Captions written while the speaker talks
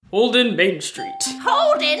Holden Main Street.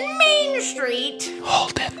 Holden Main Street.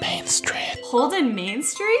 Holden Main Street. Holden Main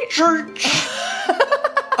Street? Church.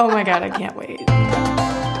 Oh my god, I can't wait.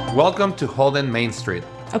 Welcome to Holden Main Street,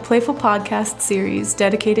 A playful podcast series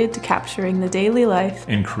dedicated to capturing the daily life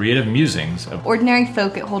and creative musings of ordinary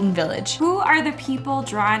folk at Holden Village. Who are the people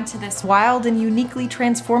drawn to this Wild and uniquely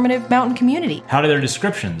transformative mountain community. how do their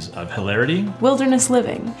descriptions of hilarity, wilderness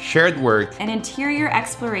living, shared work, and interior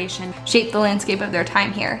exploration, Shape the landscape of their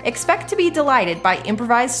time here. Expect to be delighted by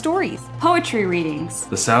improvised stories, poetry readings,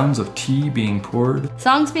 the sounds of tea being poured,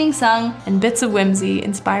 songs being sung, and bits of whimsy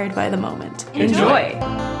inspired by the moment. enjoy.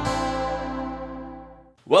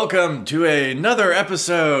 Welcome to another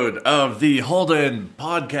episode of the Holden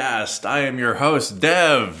Podcast. I am your host,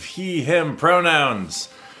 Dev, he, him pronouns.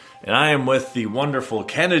 And I am with the wonderful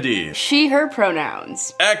Kennedy. She, her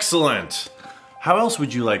pronouns. Excellent. How else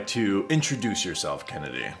would you like to introduce yourself,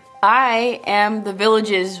 Kennedy? I am the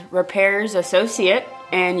village's repairs associate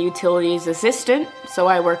and utilities assistant, so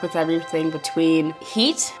I work with everything between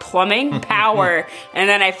heat, plumbing, power, and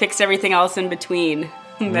then I fix everything else in between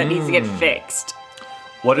that needs to get fixed.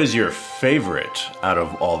 What is your favorite out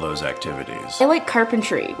of all those activities? I like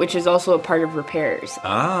carpentry, which is also a part of repairs.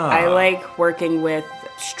 I like working with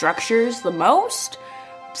structures the most.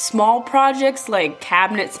 Small projects like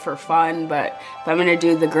cabinets for fun, but if I'm gonna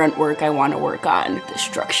do the grunt work, I want to work on the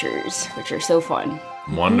structures, which are so fun.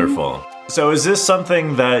 Wonderful. So is this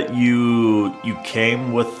something that you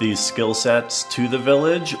came with these skill sets to the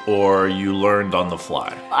village, or you learned on the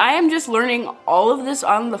fly? I am just learning all of this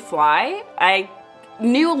on the fly. I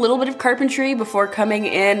knew a little bit of carpentry before coming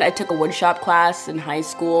in. I took a woodshop class in high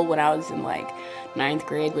school when I was in like 9th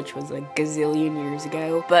grade, which was a gazillion years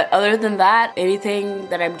ago. But other than that, anything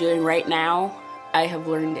that I'm doing right now, I have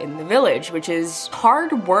learned in the village, which is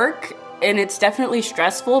hard work and it's definitely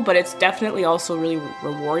stressful, but it's definitely also really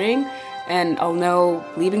rewarding. And I'll know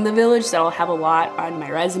leaving the village that I'll have a lot on my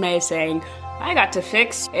resume saying, I got to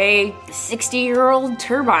fix a 60-year-old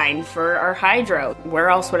turbine for our hydro. Where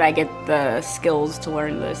else would I get the skills to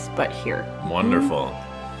learn this but here? Wonderful.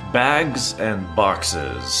 Bags and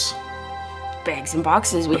boxes. Bags and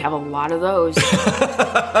boxes, we have a lot of those.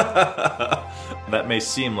 That may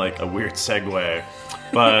seem like a weird segue,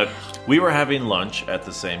 but we were having lunch at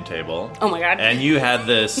the same table. Oh my god. And you had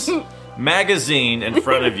this magazine in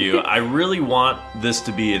front of you. I really want this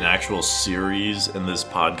to be an actual series in this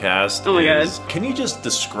podcast. Oh my god. Can you just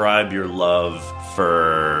describe your love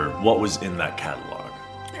for what was in that catalog?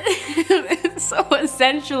 So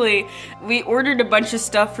essentially, we ordered a bunch of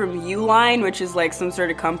stuff from Uline, which is like some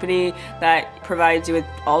sort of company that provides you with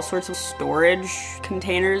all sorts of storage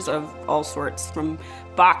containers of all sorts, from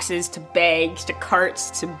boxes to bags to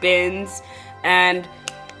carts to bins. And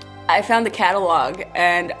I found the catalog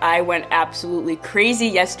and I went absolutely crazy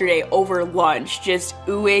yesterday over lunch, just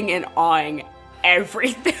oohing and awing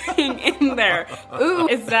everything in there. Ooh,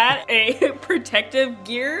 is that a protective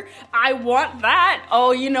gear? I want that.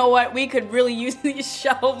 Oh, you know what? We could really use these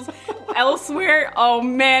shelves elsewhere. Oh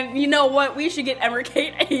man, you know what? We should get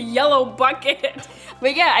Emmerkate a yellow bucket.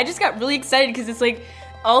 But yeah, I just got really excited because it's like,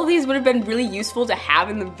 all of these would have been really useful to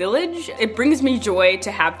have in the village. It brings me joy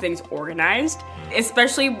to have things organized,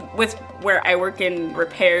 especially with where I work in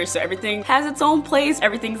repairs, so everything has its own place,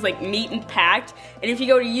 everything's like neat and packed, and if you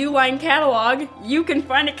go to Uline Catalog, you can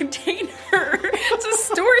find a container to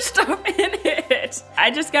store stuff in it.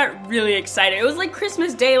 I just got really excited. It was like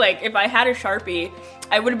Christmas Day, like if I had a Sharpie,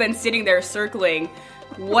 I would have been sitting there circling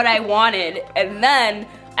what I wanted, and then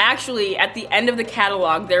actually, at the end of the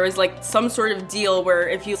catalog, there was like some sort of deal where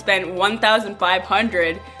if you spent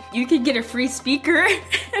 $1,500, you could get a free speaker.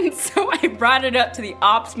 And so I brought it up to the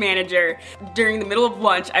ops manager during the middle of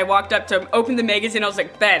lunch. I walked up to him, opened the magazine. I was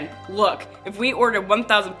like, Ben, look, if we order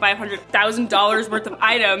 $1,500 worth of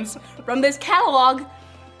items from this catalog,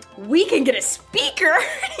 we can get a speaker.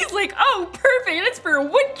 He's like, oh, perfect, it's for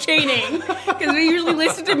wood chaining. Because we usually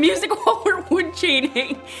listen to music while we're wood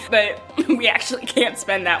chaining. But we actually can't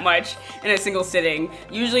spend that much in a single sitting.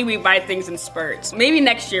 Usually we buy things in spurts. Maybe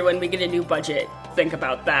next year when we get a new budget, think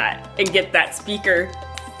about that and get that speaker.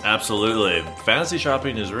 Absolutely. Fantasy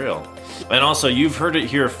shopping is real. And also, you've heard it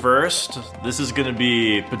here first. This is going to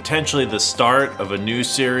be potentially the start of a new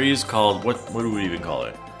series called, what do we even call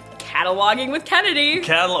it? Cataloguing with Kennedy.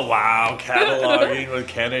 Cataloging with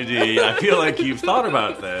Kennedy. I feel like you've thought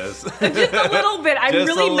about this. Just a little bit. I'm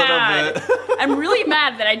really mad. I'm really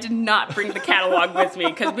mad that I did not bring the catalog with me,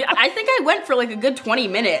 because I think I went for like a good 20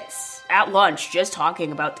 minutes at lunch just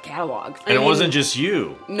talking about the catalog. And it wasn't just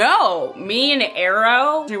you. No. Me and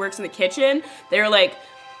Arrow, who works in the kitchen, they were like,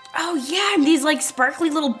 oh yeah, and these like sparkly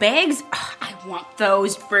little bags. Oh, I want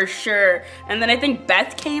those for sure. And then I think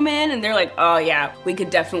Beth came in and they're like, oh yeah, we could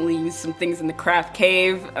definitely use some things in the craft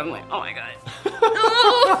cave. I'm like, oh my god.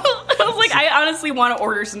 I was like, I honestly want to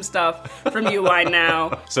order some stuff from Uline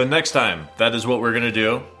now. So next time, that is what we're going to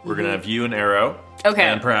do. We're going to have you and Arrow. Okay.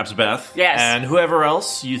 And perhaps Beth. Yes. And whoever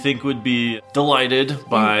else you think would be delighted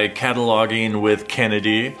by cataloging with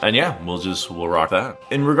Kennedy. And yeah, we'll rock that.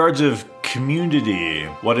 In regards of community,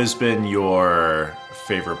 what has been your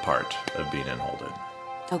favorite part of being in Holden?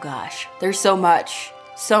 Oh gosh, there's so much.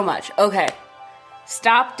 So much. Okay.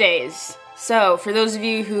 Stop days. So, for those of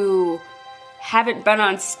you who haven't been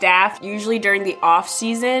on staff, usually during the off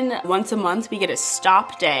season, once a month we get a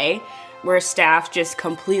stop day where staff just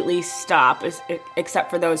completely stop,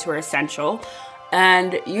 except for those who are essential.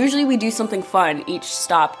 And usually we do something fun each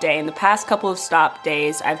stop day. In the past couple of stop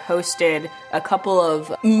days, I've hosted a couple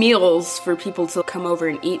of meals for people to come over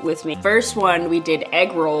and eat with me. First one, we did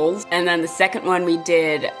egg rolls, and then the second one, we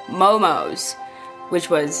did momos, which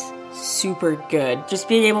was super good. Just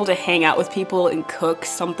being able to hang out with people and cook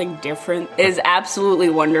something different is absolutely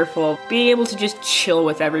wonderful. Being able to just chill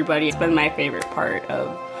with everybody has been my favorite part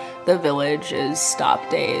of the village is stop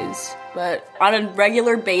days. But on a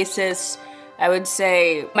regular basis, I would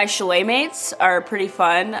say my chalet mates are pretty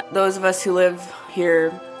fun. Those of us who live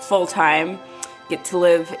here full-time get to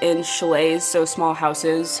live in chalets, so small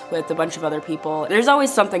houses with a bunch of other people. There's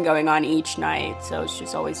always something going on each night, so it's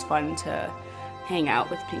just always fun to hang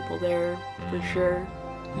out with people there, for sure.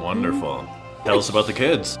 Wonderful. Tell us about the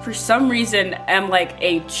kids. For some reason, I'm like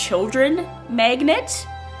a children magnet.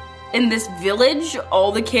 In this village,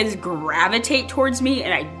 all the kids gravitate towards me,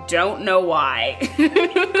 and I don't know why.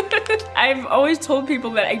 I've always told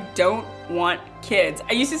people that I don't want kids.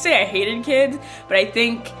 I used to say I hated kids, but I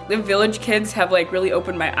think the village kids have like really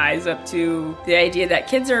opened my eyes up to the idea that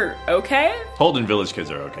kids are okay. Holden Village kids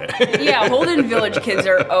are okay. Yeah, Holden Village kids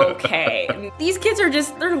are okay. These kids are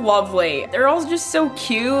they're lovely. They're all just so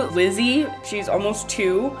cute. Lizzie, she's almost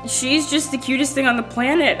 2. She's just the cutest thing on the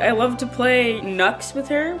planet. I love to play Nux with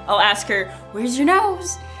her. I'll ask her, where's your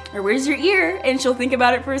nose? Or where's your ear? And she'll think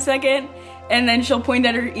about it for a second. And then she'll point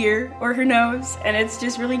at her ear or her nose, and it's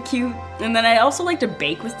just really cute. And then I also like to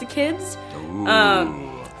bake with the kids.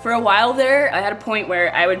 For a while there, I had a point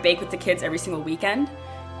where I would bake with the kids every single weekend,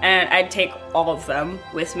 and I'd take all of them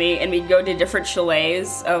with me, and we'd go to different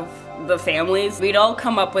chalets of the families. We'd all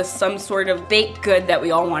come up with some sort of baked good that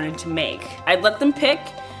we all wanted to make. I'd let them pick,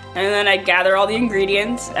 and then I'd gather all the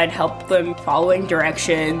ingredients, I'd help them following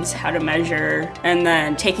directions, how to measure, and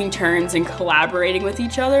then taking turns and collaborating with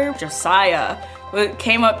each other. Josiah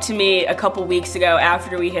came up to me a couple weeks ago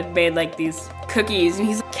after we had made like these cookies, and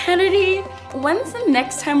he's like, Kennedy, when's the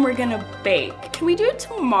next time we're gonna bake? Can we do it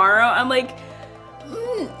tomorrow? I'm like,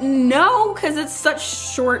 no, because it's such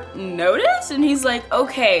short notice. And he's like,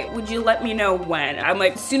 okay, would you let me know when? I'm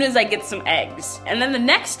like, as soon as I get some eggs. And then the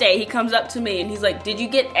next day he comes up to me and he's like, did you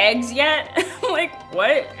get eggs yet? I'm like,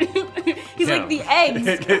 what? He's like, the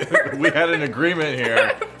eggs. We had an agreement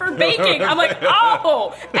here. For baking. I'm like,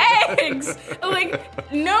 oh, eggs. I'm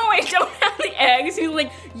like, no, I don't have the eggs. He's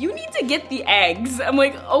like, you need to get the eggs. I'm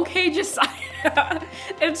like, okay, Josiah.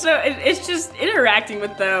 And so it's just interacting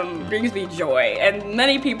with them brings me joy. And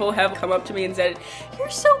many people have come up to me and said,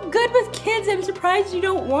 you're so good with kids, I'm surprised you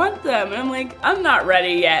don't want them. And I'm like, I'm not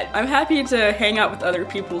ready yet. I'm happy to hang out with other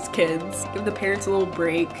people's kids, give the parents a little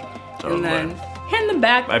break, and then hand them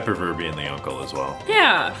back. I prefer being the uncle as well.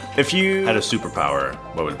 Yeah. If you had a superpower,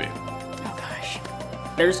 what would it be? Oh gosh.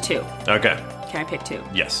 There's 2. Okay. Can I pick 2?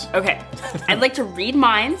 Yes. Okay. I'd like to read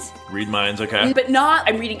minds. Read minds, okay. But not,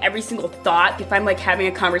 I'm reading every single thought. If I'm like having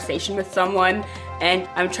a conversation with someone and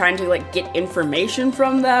I'm trying to like get information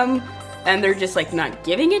from them and they're just like not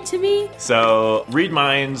giving it to me. So, read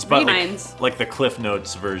minds, but Read minds. Like the Cliff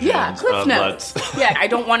Notes version Cliff of Notes. Yeah, I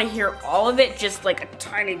don't want to hear all of it, just like a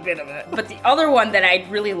tiny bit of it. But the other one that I'd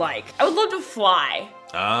really like, I would love to fly.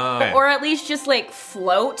 Ah. Or at least just like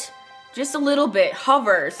float. Just a little bit,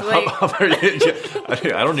 hover. So like, Hover.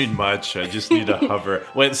 I don't need much. I just need to hover.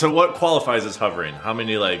 Wait, so what qualifies as hovering? How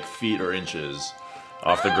many like feet or inches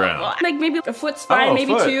off the ground? well, like maybe a foot's fine,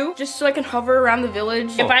 maybe foot. 2, just so I can hover around the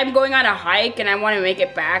village. If I'm going on a hike and I want to make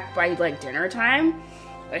it back by like dinner time,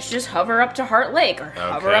 let's just hover up to Heart Lake or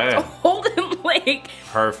hover up to Holden Lake.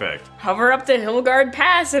 Perfect. Hover up to Hillgard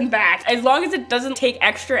Pass and back. As long as it doesn't take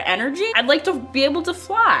extra energy, I'd like to be able to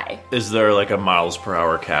fly. Is there like a miles per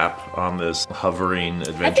hour cap on this hovering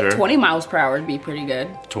adventure? I think 20 miles per hour would be pretty good.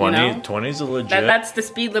 20? You know? 20 is a legit. That's the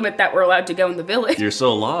speed limit that we're allowed to go in the village. You're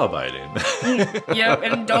so law abiding. Yep,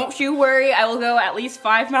 and don't you worry, I will go at least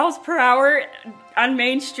 5 miles per hour on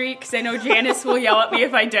Main Street because I know Janice will yell at me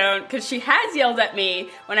if I don't, because she has yelled at me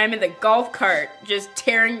when I'm in the golf cart just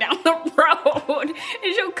tearing down the road.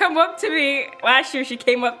 And she'll come up to me. Last year she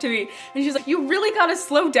came up to me and she's like, you really gotta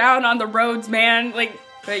slow down on the roads, man. Like,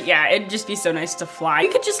 but yeah, it'd just be so nice to fly. You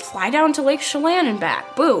could just fly down to Lake Chelan and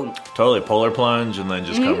back. Boom. Totally polar plunge and then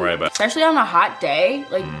just come right back. Especially on a hot day,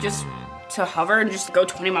 like just to hover and just go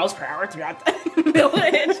 20 miles per hour throughout the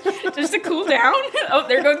village just to cool down. Oh,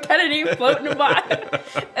 there goes Kennedy floating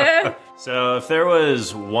by. So if there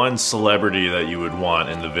was one celebrity that you would want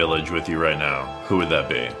in the village with you right now, who would that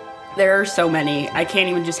be? There are so many. I can't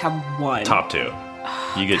even just have one. Top two.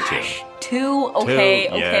 You get Two? Okay,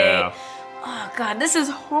 Two, okay. yeah. Oh, God, this is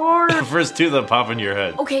hard. First two that pop into your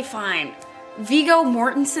head. Okay, fine. Viggo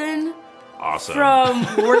Mortensen Awesome.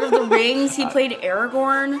 from Lord of the Rings. He played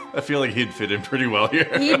Aragorn. I feel like he'd fit in pretty well here.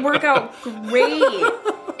 He'd work out great.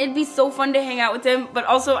 It'd be so fun to hang out with him. But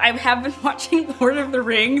also, I have been watching Lord of the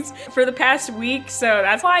Rings for the past week, so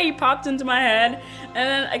that's why he popped into my head. And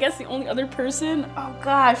then I guess the only other person, oh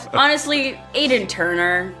gosh, honestly, Aidan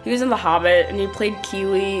Turner. He was in The Hobbit, and he played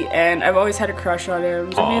Keeley, and I've always had a crush on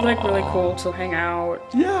him. So he's like really cool to hang out.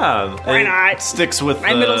 Yeah. Why it not? Sticks with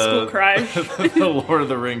My middle school crush. the Lord of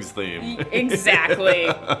the Rings theme. Exactly.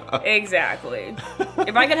 Exactly.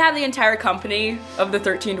 If I could have the entire company of the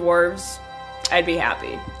 13 dwarves, I'd be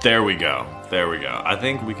happy. There we go. There we go. I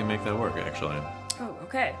think we can make that work, actually. Oh,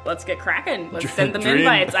 okay. Let's get cracking. Let's send them Dream.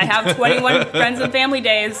 invites. I have 21 friends and family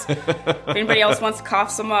days. If anybody else wants to cough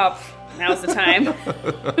some up, now's the time.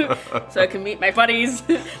 So I can meet my buddies,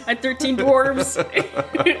 my 13 dwarves.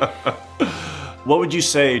 What would you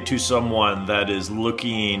say to someone that is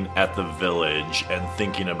looking at the village and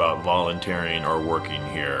thinking about volunteering or working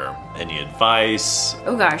here? Any advice?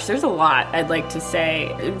 Oh gosh, there's a lot I'd like to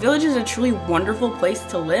say. Village is a truly wonderful place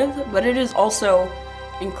to live, but it is also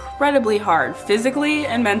incredibly hard, physically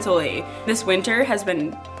and mentally. This winter has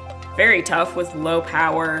been very tough with low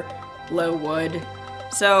power, low wood.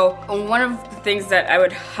 So one of the things that I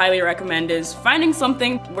would highly recommend is finding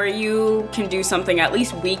something where you can do something at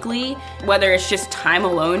least weekly, whether it's just time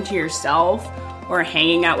alone to yourself or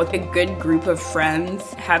hanging out with a good group of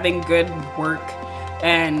friends. Having good work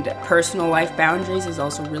and personal life boundaries is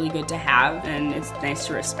also really good to have, and it's nice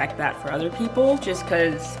to respect that for other people just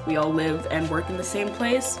because we all live and work in the same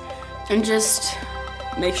place. And just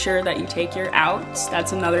make sure that you take your outs.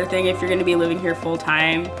 That's another thing. If you're going to be living here full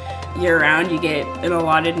time, year-round, you get an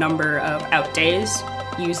allotted number of out days.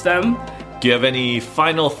 Use them. Do you have any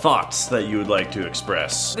final thoughts that you would like to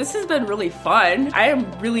express? This has been really fun. I am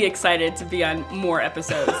really excited to be on more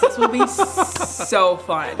episodes. This will be so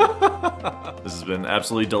fun. This has been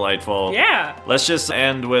absolutely delightful. Yeah. Let's just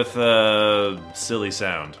end with a silly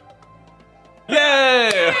sound.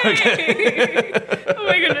 Yay! Okay. Oh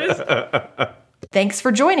my goodness. Thanks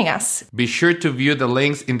for joining us. Be sure to view the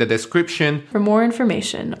links in the description. For more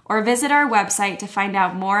information, Or visit our website to find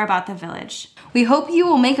out more about the village. We hope you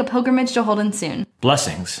will make a pilgrimage to Holden soon.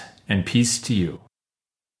 Blessings and peace to you.